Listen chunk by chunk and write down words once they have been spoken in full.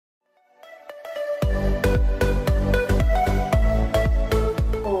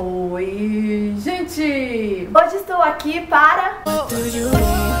Hoje estou aqui para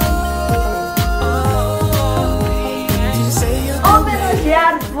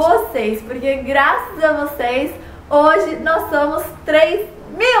homenagear vocês, porque graças a vocês, hoje nós somos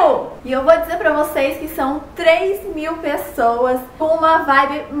 3.000! E eu vou dizer pra vocês que são 3.000 pessoas com uma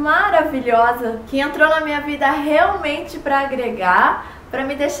vibe maravilhosa, que entrou na minha vida realmente pra agregar, pra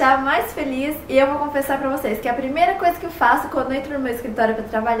me deixar mais feliz. E eu vou confessar pra vocês que a primeira coisa que eu faço quando eu entro no meu escritório pra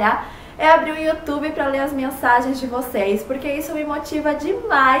trabalhar é abrir o YouTube pra ler as mensagens de vocês, porque isso me motiva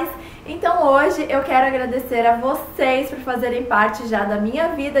demais. Então hoje eu quero agradecer a vocês por fazerem parte já da minha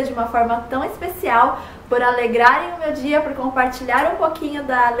vida de uma forma tão especial, por alegrarem o meu dia, por compartilhar um pouquinho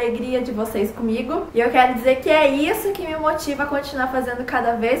da alegria de vocês comigo. E eu quero dizer que é isso que me motiva a continuar fazendo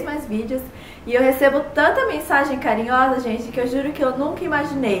cada vez mais vídeos. E eu recebo tanta mensagem carinhosa, gente, que eu juro que eu nunca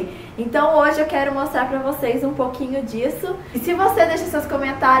imaginei. Então hoje eu quero mostrar pra vocês um pouquinho disso. E se você deixa seus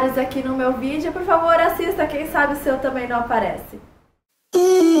comentários aqui no meu vídeo, por favor assista, quem sabe o seu também não aparece.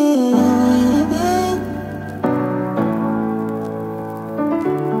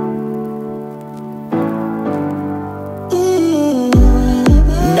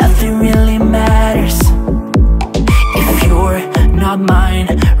 Nothing really matters if you're not mine,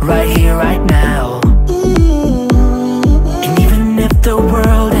 right here, right now. And even if the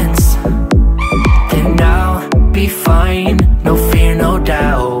world ends, then I'll be fine, no fear, no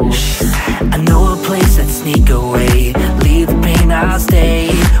doubt. I know a place that sneak away, leave the pain, I'll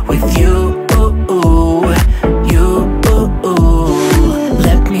stay with you.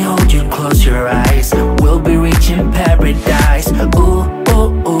 Let me hold you, close your eyes, we'll be reaching paradise. Ooh,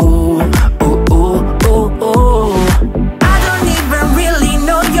 ooh, ooh, ooh, ooh, ooh, ooh. I don't even really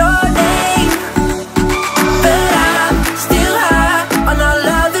know your name, but I'm still high on all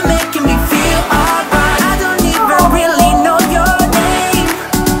love and making me feel alright. I don't even really know your name,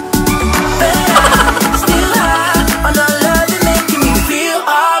 but I'm still high on all love and making me feel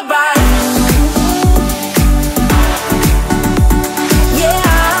alright. Yeah,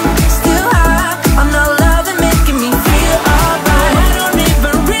 I'm still high on all love and making me feel alright. I don't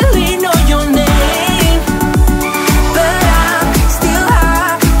even really know your name, but I'm still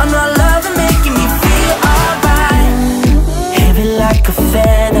high on all love and making me feel alright. Heavy like a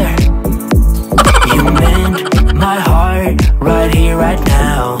feather, you mend my heart right here, right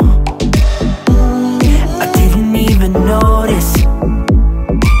now. I didn't even notice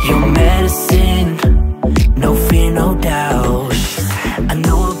your medicine, no fear, no doubt. I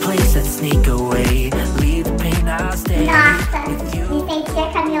know a place that sneak away, leave the pain, I'll stay Nossa, with you. me senti a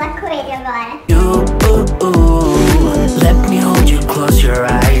Camila Coelho agora. Let me hold you, close your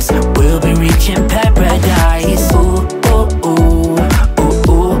eyes, we'll be reaching paradise. Ooh, ooh, ooh, ooh,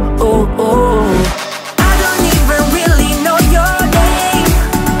 ooh, ooh, ooh. I don't even really know your name,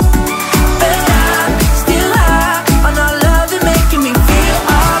 but I'm still high on all love and making me feel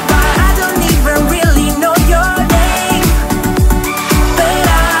alright. I don't even really know your name, but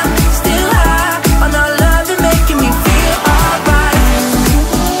I'm still high on all love and making me feel alright.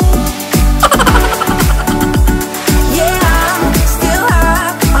 Yeah, I'm still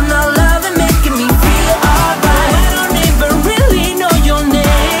high on all love and making me feel alright. I don't even really know your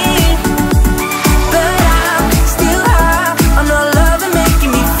name, but I'm still high on all love and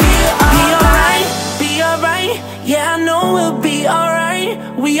making me feel alright. Be alright, yeah, I know we'll be alright.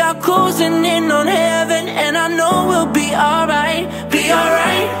 We are closing in on heaven, and I know we'll be alright. Be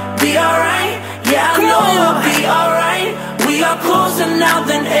alright, yeah, I know we'll be alright. We are closer now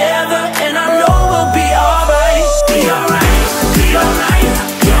than ever, and I know we'll be alright. Be alright,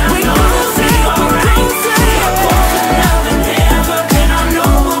 yeah, I know we'll be alright. We are closer now than ever, and I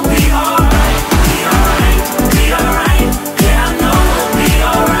know we'll be alright. Be alright, yeah, I know we'll be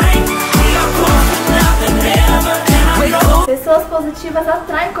alright. We are closer now than ever, and I know. Pessoas positivas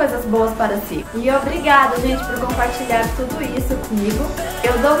atraem coisas boas para si. E obrigada, gente, por compartilhar tudo isso comigo.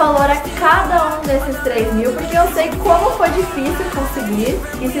 Eu dou valor a cada um desses 3.000, porque eu sei como foi difícil conseguir.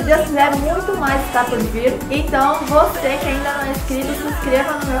 E se Deus quiser, muito mais está por vir. Então, você que ainda não é inscrito, se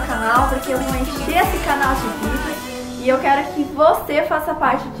inscreva no meu canal, porque eu vou encher esse canal de vídeos. E eu quero que você faça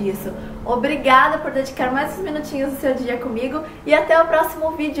parte disso. Obrigada por dedicar mais uns minutinhos do seu dia comigo. E até o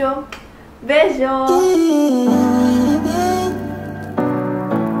próximo vídeo. Beijo!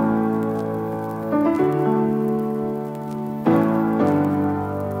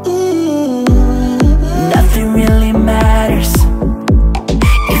 Nothing really matters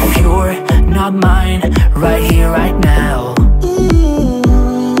if you're not mine, right here, right now.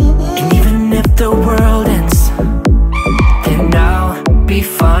 And even if the world ends, then I'll be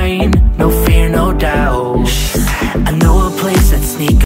fine.